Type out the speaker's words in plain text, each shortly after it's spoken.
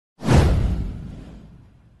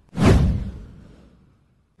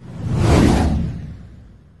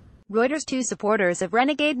Reuters Two supporters of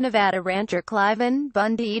renegade Nevada rancher Cliven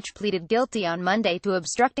Bundy each pleaded guilty on Monday to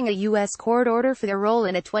obstructing a U.S. court order for their role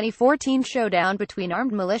in a 2014 showdown between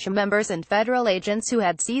armed militia members and federal agents who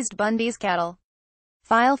had seized Bundy's cattle.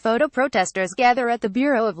 File photo protesters gather at the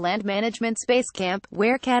Bureau of Land Management's base camp,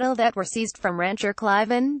 where cattle that were seized from rancher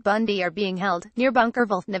Cliven Bundy are being held, near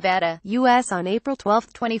Bunkerville, Nevada, U.S. on April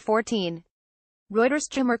 12, 2014. Reuters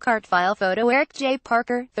Two cart file photo Eric J.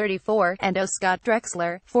 Parker, 34, and O. Scott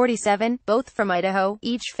Drexler, 47, both from Idaho,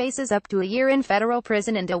 each faces up to a year in federal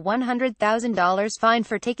prison and a $100,000 fine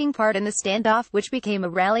for taking part in the standoff, which became a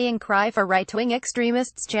rallying cry for right-wing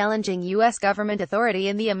extremists challenging U.S. government authority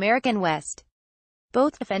in the American West.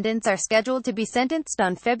 Both defendants are scheduled to be sentenced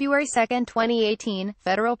on February 2, 2018,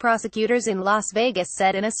 federal prosecutors in Las Vegas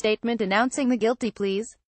said in a statement announcing the guilty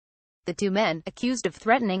pleas. The two men, accused of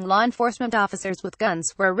threatening law enforcement officers with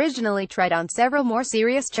guns, were originally tried on several more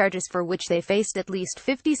serious charges for which they faced at least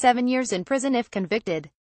 57 years in prison if convicted.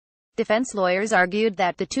 Defense lawyers argued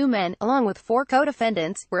that the two men, along with four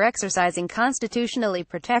co-defendants, were exercising constitutionally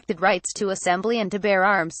protected rights to assembly and to bear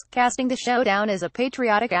arms, casting the showdown as a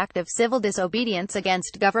patriotic act of civil disobedience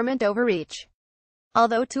against government overreach.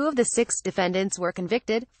 Although two of the six defendants were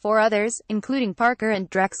convicted, four others, including Parker and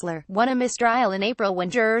Drexler, won a mistrial in April when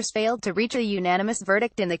jurors failed to reach a unanimous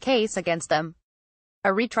verdict in the case against them.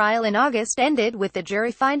 A retrial in August ended with the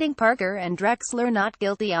jury finding Parker and Drexler not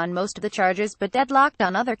guilty on most of the charges but deadlocked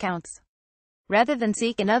on other counts. Rather than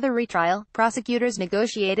seek another retrial, prosecutors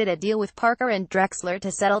negotiated a deal with Parker and Drexler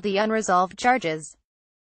to settle the unresolved charges.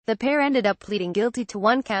 The pair ended up pleading guilty to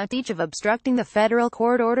one count each of obstructing the federal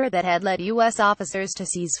court order that had led U.S. officers to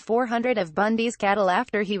seize 400 of Bundy's cattle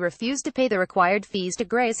after he refused to pay the required fees to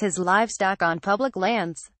graze his livestock on public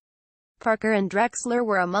lands. Parker and Drexler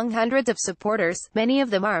were among hundreds of supporters, many of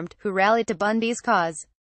them armed, who rallied to Bundy's cause.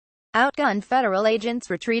 Outgunned federal agents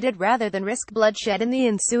retreated rather than risk bloodshed in the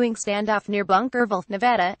ensuing standoff near Bunkerville,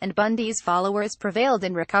 Nevada, and Bundy's followers prevailed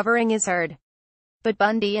in recovering his herd. But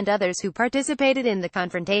Bundy and others who participated in the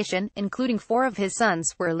confrontation, including four of his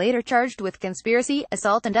sons, were later charged with conspiracy,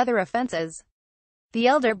 assault and other offenses. The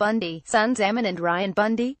elder Bundy, sons Ammon and Ryan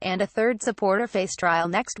Bundy, and a third supporter face trial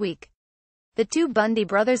next week. The two Bundy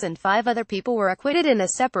brothers and 5 other people were acquitted in a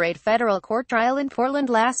separate federal court trial in Portland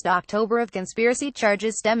last October of conspiracy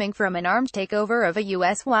charges stemming from an armed takeover of a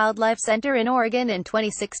U.S. wildlife center in Oregon in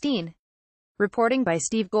 2016. Reporting by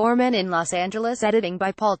Steve Gorman in Los Angeles. Editing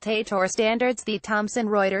by Paul Tator. Standards: The Thomson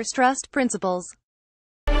Reuters Trust Principles.